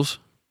 apostles,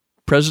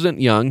 President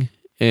Young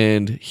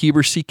and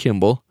Heber C.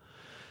 Kimball,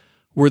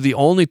 were the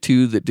only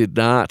 2 that did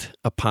not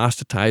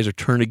apostatize or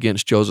turn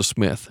against Joseph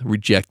Smith,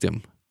 reject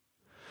him.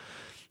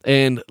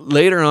 And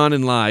later on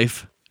in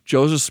life,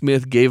 Joseph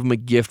Smith gave him a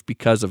gift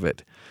because of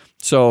it.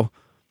 So,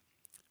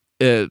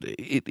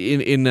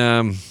 in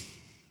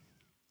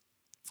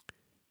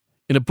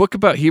a book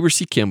about Heber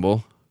C.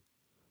 Kimball,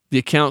 the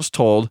account's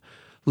told,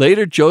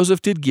 later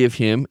Joseph did give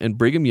him and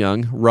Brigham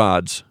Young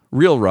rods,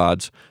 real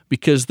rods,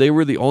 because they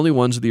were the only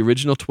ones of the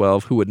original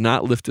 12 who had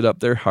not lifted up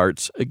their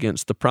hearts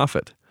against the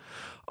prophet.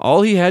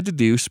 All he had to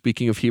do,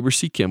 speaking of Heber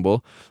C.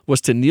 Kimball,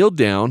 was to kneel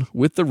down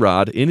with the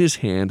rod in his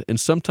hand, and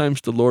sometimes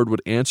the Lord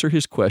would answer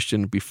his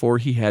question before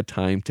he had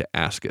time to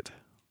ask it.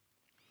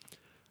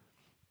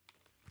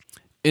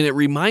 And it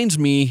reminds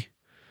me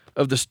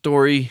of the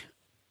story,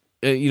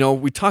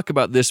 we talk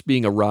about this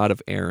being a rod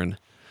of Aaron.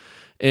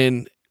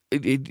 And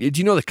do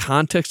you know the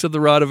context of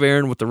the rod of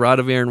Aaron, what the rod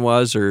of Aaron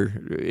was, or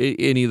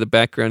any of the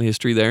background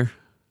history there?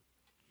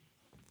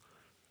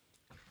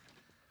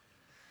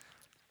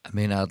 I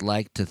mean, I'd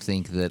like to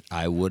think that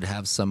I would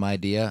have some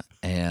idea,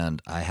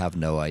 and I have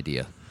no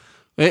idea.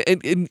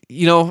 And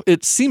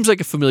it seems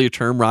like a familiar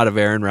term, rod of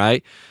Aaron,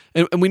 right?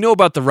 And we know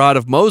about the rod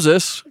of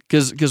Moses,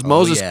 because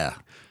Moses...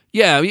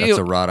 Yeah, that's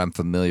a rod I'm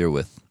familiar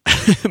with.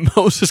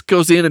 Moses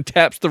goes in and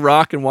taps the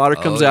rock, and water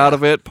comes out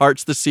of it,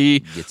 parts the sea,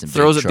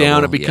 throws it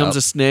down, it becomes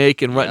a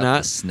snake and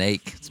whatnot. The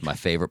snake, it's my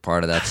favorite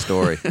part of that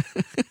story.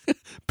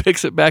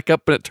 Picks it back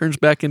up, and it turns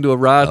back into a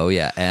rod. Oh,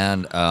 yeah,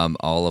 and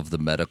all of the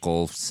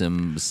medical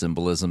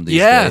symbolism these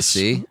days.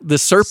 See? The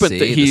serpent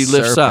that he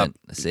lifts up.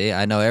 See,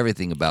 I know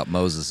everything about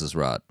Moses'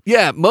 rod.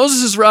 Yeah,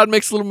 Moses' rod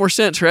makes a little more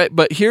sense, right?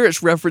 But here it's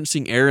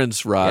referencing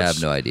Aaron's rods. Yeah, I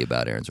have no idea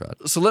about Aaron's rod.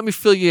 So let me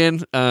fill you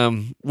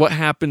in. What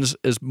happens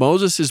is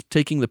Moses is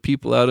taking the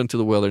people out into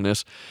the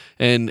wilderness,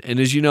 and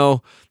as you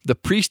know, the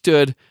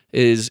priesthood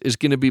is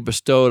going to be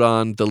bestowed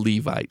on the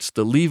Levites.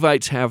 The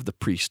Levites have the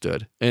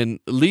priesthood, and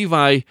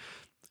Levi...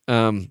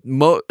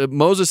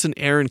 Moses and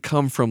Aaron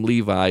come from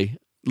Levi.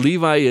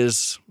 Levi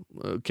is,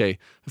 okay,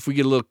 if we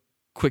get a little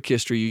quick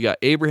history. You got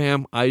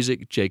Abraham,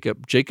 Isaac,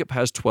 Jacob. Jacob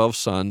has 12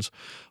 sons.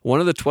 One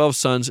of the 12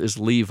 sons is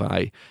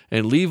Levi,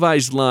 and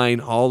Levi's line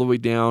all the way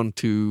down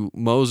to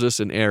Moses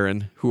and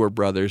Aaron, who are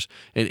brothers.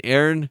 And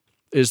Aaron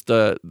is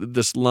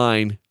this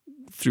line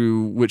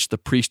through which the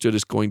priesthood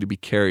is going to be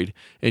carried.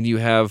 And you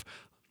have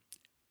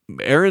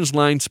Aaron's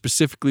line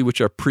specifically,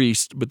 which are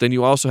priests, but then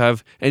you also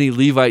have any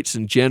Levites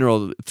in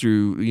general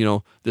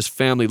through, this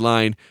family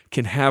line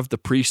can have the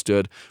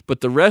priesthood.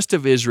 But the rest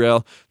of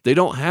Israel, they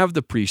don't have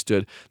the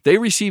priesthood. They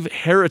receive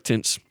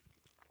inheritance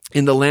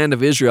in the land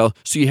of Israel.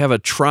 So you have a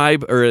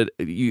tribe, or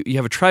you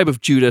have a tribe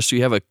of Judah. So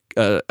you have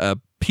a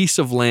piece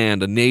of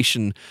land, a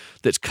nation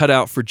that's cut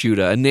out for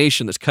Judah, a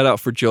nation that's cut out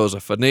for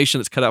Joseph, a nation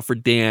that's cut out for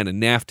Dan and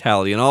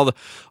Naphtali, and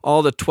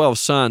all the 12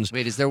 sons.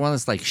 Wait, is there one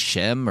that's like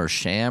Shem or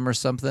Sham or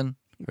something?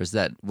 Or is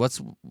that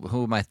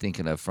who am I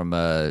thinking of from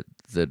the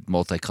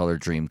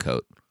Multicolored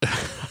Dreamcoat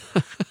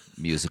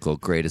musical,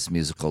 greatest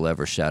musical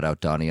ever? Shout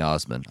out Donny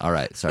Osmond. All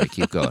right, sorry,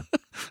 keep going.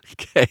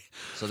 Okay.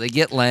 So they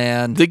get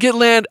land. They get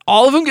land.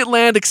 All of them get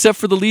land except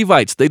for the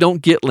Levites. They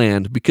don't get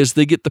land because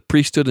they get the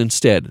priesthood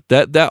instead.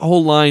 That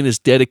whole line is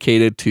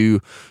dedicated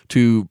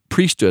to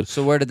priesthood.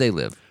 So where do they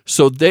live?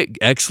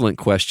 Excellent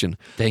question.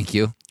 Thank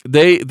you.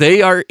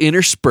 They are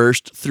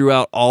interspersed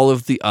throughout all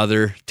of the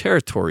other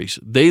territories.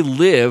 They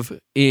live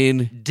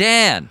in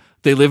Dan.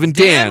 They live in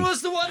Dan. Dan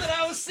was the one that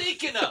I was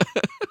thinking of.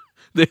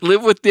 They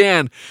live with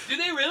Dan. Do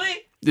they really?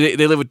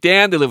 They live with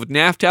Dan. They live with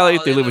Naphtali.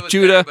 They live with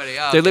Judah.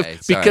 Oh, they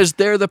live because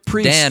they're the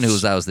priests. Dan, who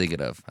I was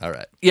thinking of. All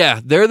right.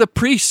 Yeah, they're the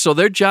priests. So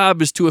their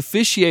job is to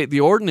officiate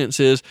the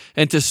ordinances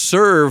and to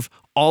serve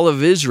all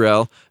of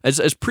Israel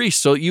as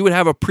priests. So you would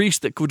have a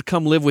priest that would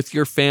come live with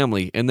your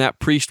family, and that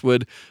priest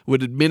would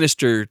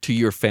administer to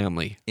your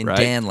family. In right?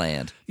 Dan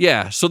land.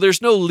 Yeah, so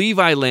there's no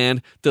Levi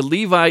land. The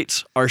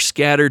Levites are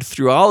scattered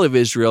through all of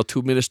Israel to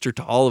administer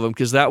to all of them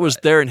because that was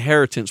their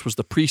inheritance, was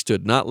the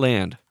priesthood, not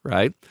land,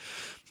 right?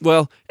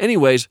 Well,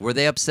 anyways. Were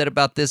they upset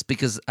about this?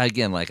 Because,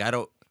 again,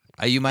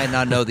 you might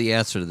not know the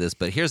answer to this,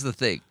 but here's the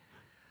thing.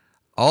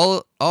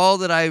 All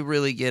that I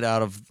really get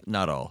out of,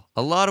 not all,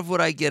 a lot of what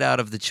I get out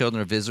of the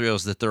children of Israel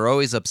is that they're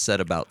always upset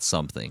about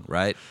something,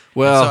 right?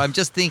 Well, and so I'm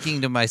just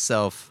thinking to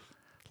myself,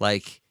 I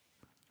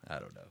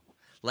don't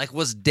know,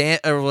 was Dan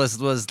or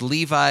was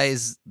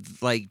Levi's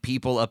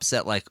people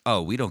upset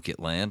oh, we don't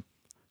get land,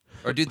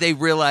 or did they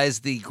realize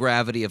the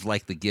gravity of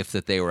the gift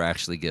that they were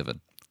actually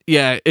given?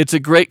 Yeah, it's a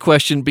great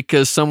question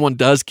because someone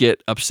does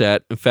get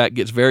upset. In fact,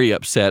 gets very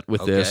upset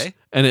with this,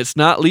 and it's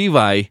not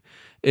Levi.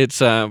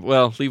 It's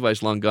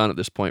Levi's long gone at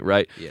this point,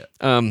 right?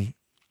 Yeah.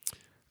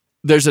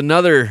 There's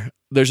another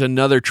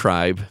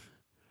tribe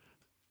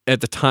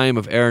at the time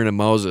of Aaron and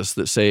Moses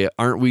that say,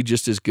 "Aren't we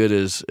just as good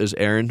as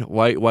Aaron?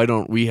 Why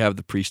don't we have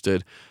the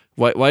priesthood?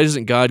 Why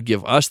doesn't God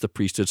give us the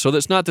priesthood?" So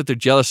that's not that they're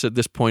jealous at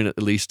this point,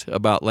 at least,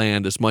 about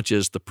land as much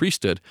as the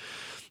priesthood.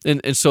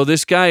 And so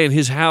this guy in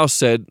his house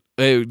said,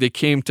 hey, they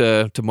came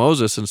to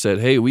Moses and said,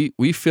 "Hey,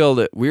 we feel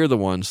that we're the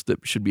ones that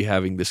should be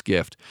having this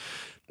gift."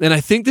 And I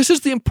think this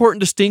is the important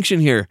distinction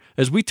here.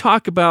 As we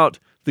talk about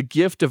the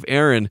gift of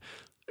Aaron,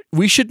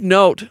 we should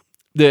note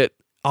that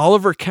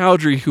Oliver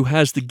Cowdery, who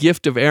has the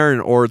gift of Aaron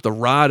or the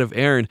rod of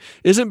Aaron,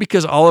 isn't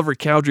because Oliver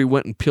Cowdery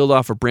went and peeled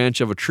off a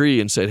branch of a tree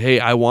and said, "Hey,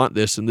 I want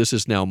this and this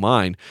is now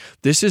mine."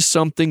 This is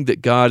something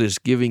that God is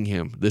giving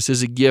him. This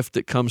is a gift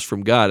that comes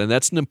from God, and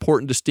that's an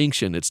important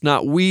distinction. It's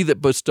not we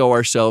that bestow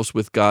ourselves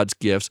with God's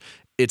gifts.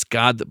 It's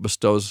God that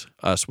bestows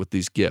us with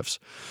these gifts.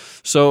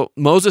 So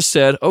Moses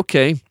said,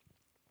 "Okay,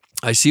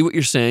 I see what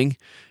you're saying,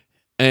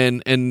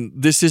 and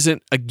this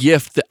isn't a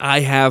gift that I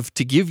have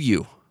to give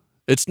you.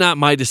 It's not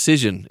my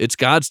decision. It's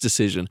God's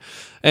decision."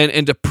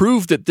 And to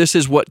prove that this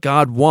is what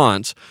God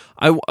wants,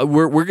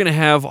 we're going to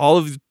have all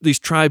of these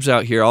tribes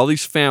out here, all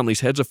these families,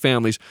 heads of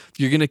families.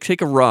 You're going to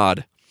take a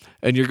rod,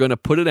 and you're going to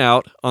put it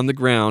out on the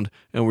ground,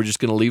 and we're just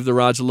going to leave the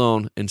rods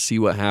alone and see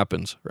what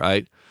happens,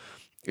 right?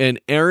 And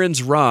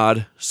Aaron's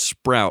rod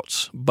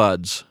sprouts,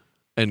 buds,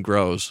 and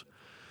grows.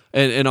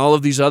 And all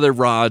of these other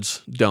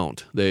rods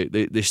don't.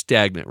 They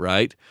stagnate,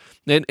 right?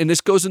 And this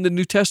goes in the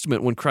New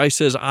Testament when Christ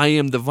says, "I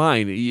am the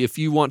vine." If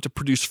you want to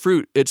produce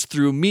fruit, it's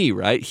through me,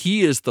 right?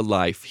 He is the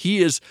life. He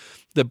is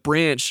the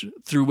branch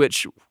through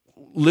which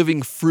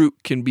living fruit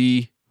can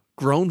be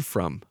grown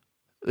from.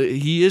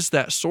 He is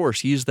that source.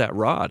 He is that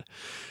rod.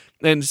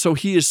 And so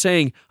he is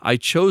saying, "I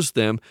chose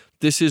them.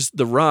 This is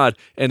the rod."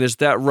 And as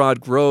that rod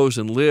grows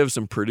and lives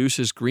and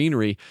produces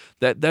greenery,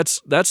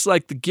 that's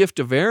like the gift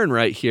of Aaron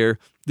right here.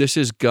 This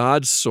is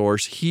God's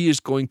source. He is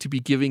going to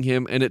be giving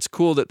him, and it's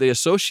cool that they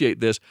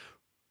associate this,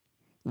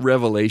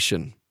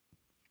 revelation.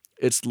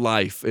 It's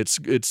life.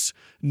 It's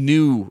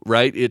new,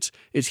 right?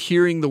 It's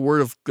hearing the word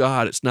of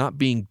God. It's not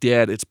being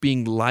dead. It's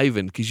being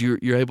livened because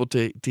you're able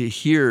to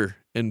hear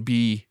and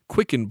be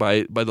quickened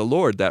by the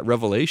Lord, that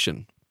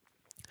revelation.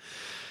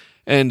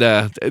 And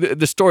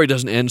the story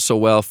doesn't end so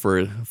well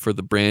for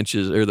the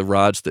branches or the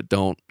rods that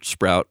don't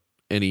sprout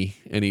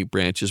any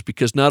branches,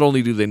 because not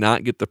only do they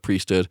not get the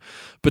priesthood,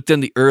 but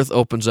then the earth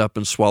opens up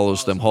and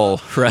swallows them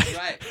whole.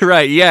 Right.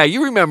 Right. Yeah,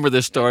 you remember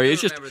this story. I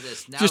it's just remember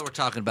this. Now we're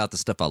talking about the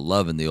stuff I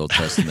love in the Old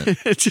Testament.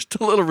 it's just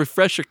a little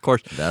refresher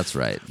course. That's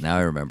right. Now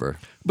I remember.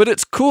 But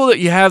it's cool that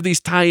you have these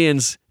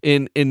tie-ins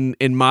in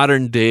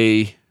modern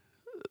day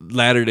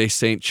Latter-day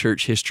Saint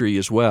church history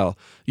as well.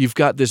 You've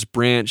got this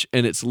branch,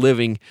 and it's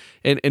living,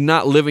 and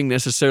not living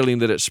necessarily in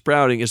that it's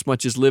sprouting as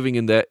much as living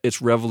in that it's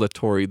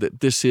revelatory, that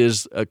this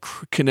is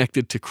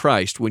connected to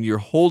Christ. When you're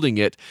holding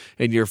it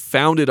and you're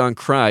founded on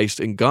Christ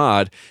and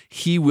God,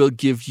 He will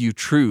give you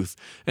truth.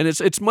 And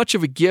it's much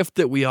of a gift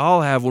that we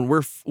all have when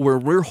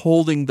we're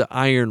holding the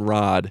iron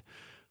rod,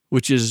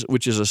 which is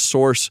a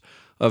source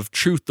of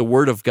truth, the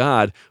Word of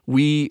God.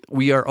 We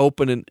are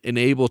open and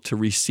able to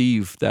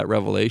receive that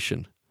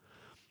revelation.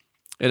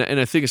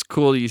 And I think it's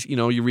cool.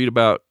 You read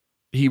about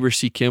Heber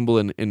C. Kimball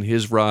and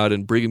his rod,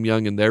 and Brigham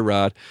Young and their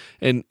rod,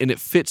 and it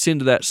fits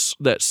into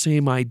that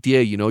same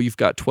idea. You've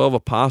got 12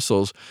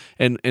 apostles,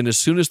 and as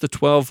soon as the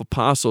 12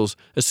 apostles,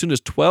 as soon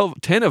as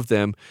 10 of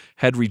them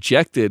had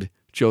rejected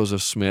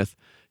Joseph Smith,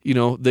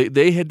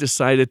 they had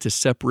decided to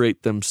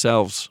separate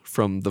themselves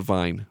from the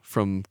vine,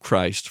 from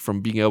Christ,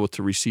 from being able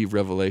to receive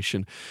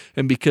revelation.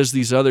 And because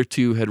these other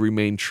two had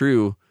remained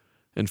true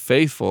and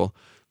faithful,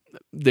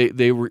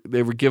 they were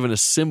given a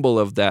symbol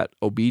of that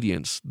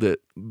obedience, that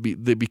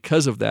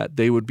because of that,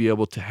 they would be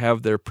able to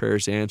have their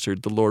prayers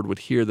answered. The Lord would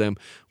hear them,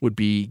 would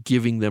be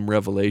giving them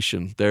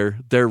revelation.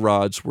 Their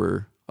rods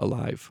were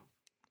alive.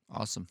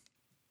 Awesome.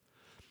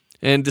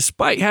 And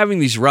despite having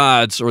these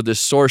rods, or this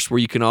source where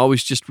you can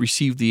always just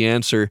receive the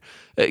answer,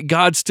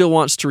 God still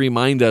wants to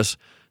remind us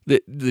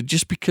that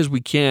just because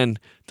we can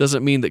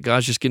doesn't mean that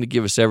God's just going to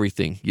give us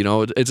everything.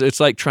 It's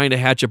like trying to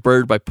hatch a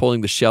bird by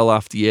pulling the shell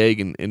off the egg,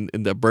 and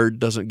the bird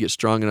doesn't get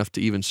strong enough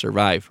to even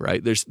survive,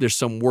 right? There's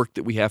some work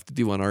that we have to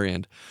do on our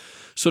end.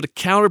 So to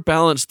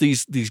counterbalance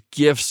these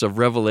gifts of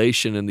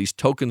revelation and these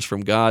tokens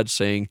from God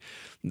saying,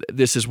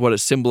 this is what it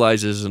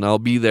symbolizes, and I'll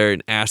be there,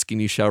 and ask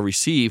and you shall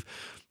receive,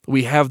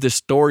 we have this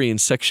story in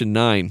section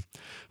 9.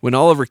 When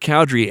Oliver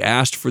Cowdery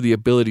asked for the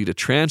ability to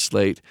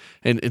translate,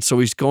 and so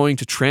he's going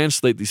to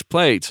translate these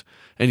plates,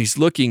 and he's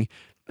looking,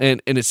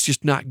 and it's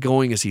just not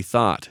going as he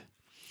thought.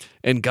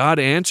 And God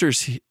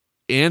answers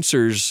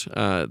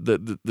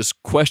this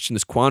question,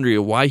 this quandary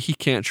of why he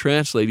can't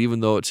translate even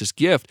though it's his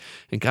gift.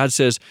 And God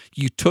says,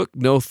 you took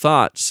no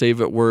thought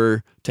save it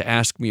were to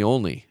ask me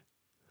only.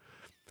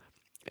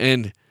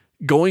 And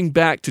going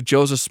back to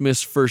Joseph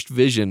Smith's first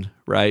vision,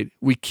 right,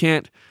 we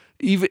can't,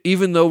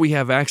 even though we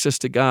have access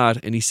to God,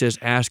 and he says,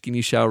 ask and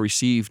you shall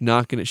receive,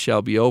 knock and it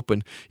shall be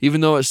open,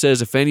 even though it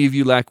says, if any of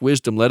you lack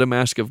wisdom, let him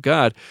ask of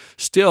God,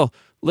 still,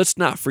 let's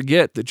not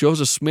forget that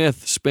Joseph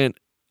Smith spent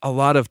a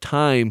lot of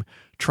time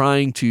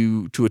trying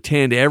to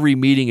attend every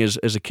meeting as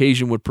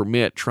occasion would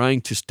permit, trying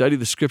to study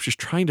the scriptures,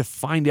 trying to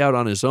find out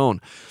on his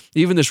own.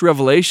 Even this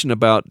revelation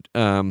about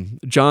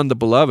John the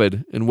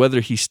Beloved, and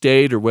whether he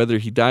stayed or whether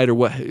he died or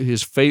what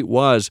his fate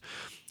was,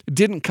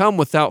 didn't come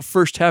without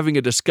first having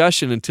a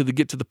discussion until they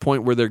get to the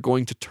point where they're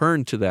going to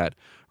turn to that,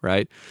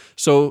 right?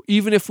 So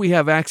even if we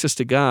have access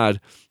to God,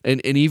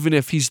 and even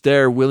if he's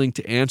there willing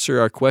to answer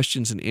our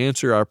questions and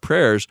answer our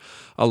prayers,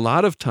 a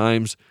lot of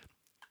times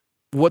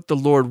what the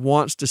Lord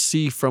wants to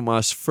see from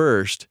us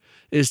first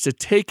is to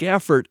take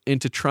effort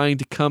into trying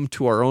to come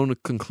to our own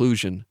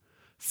conclusion.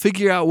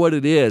 Figure out what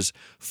it is.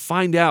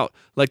 Find out,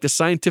 like the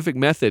scientific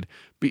method.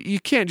 But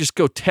you can't just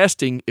go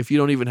testing if you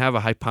don't even have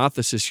a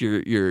hypothesis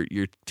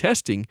you're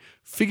testing.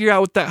 Figure out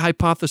what that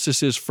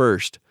hypothesis is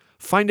first.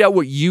 Find out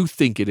what you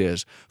think it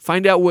is.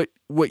 Find out what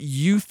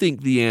you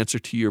think the answer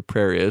to your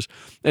prayer is.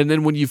 And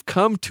then when you've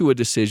come to a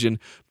decision,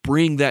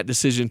 bring that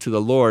decision to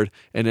the Lord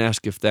and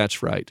ask if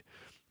that's right.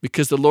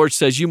 Because the Lord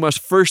says you must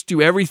first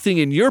do everything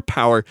in your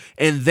power,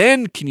 and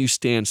then can you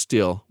stand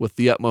still with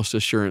the utmost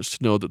assurance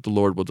to know that the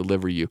Lord will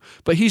deliver you.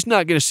 But he's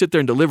not going to sit there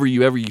and deliver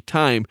you every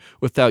time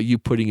without you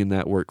putting in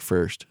that work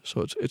first.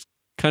 So it's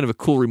kind of a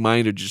cool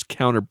reminder to just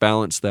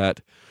counterbalance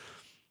that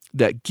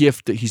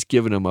gift that he's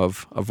given him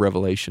of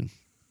revelation.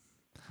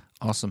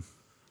 Awesome.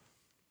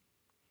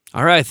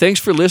 All right, thanks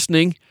for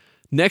listening.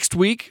 Next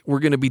week, we're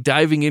going to be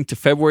diving into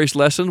February's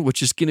lesson,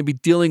 which is going to be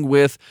dealing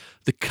with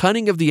the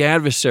cunning of the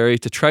adversary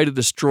to try to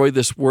destroy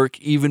this work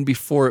even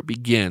before it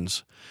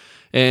begins.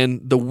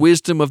 And the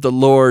wisdom of the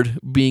Lord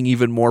being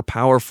even more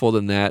powerful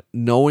than that,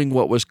 knowing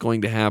what was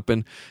going to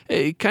happen.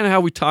 Kind of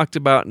how we talked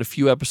about in a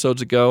few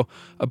episodes ago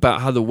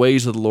about how the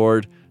ways of the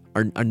Lord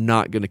are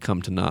not going to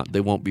come to naught.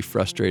 They won't be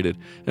frustrated.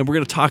 And we're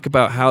going to talk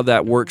about how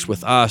that works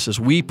with us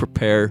as we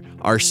prepare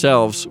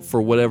ourselves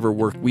for whatever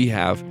work we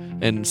have,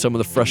 and some of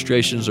the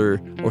frustrations or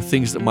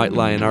things that might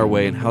lie in our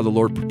way, and how the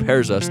Lord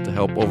prepares us to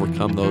help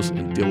overcome those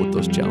and deal with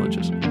those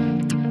challenges.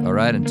 All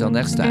right, until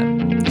next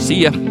time.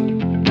 See ya.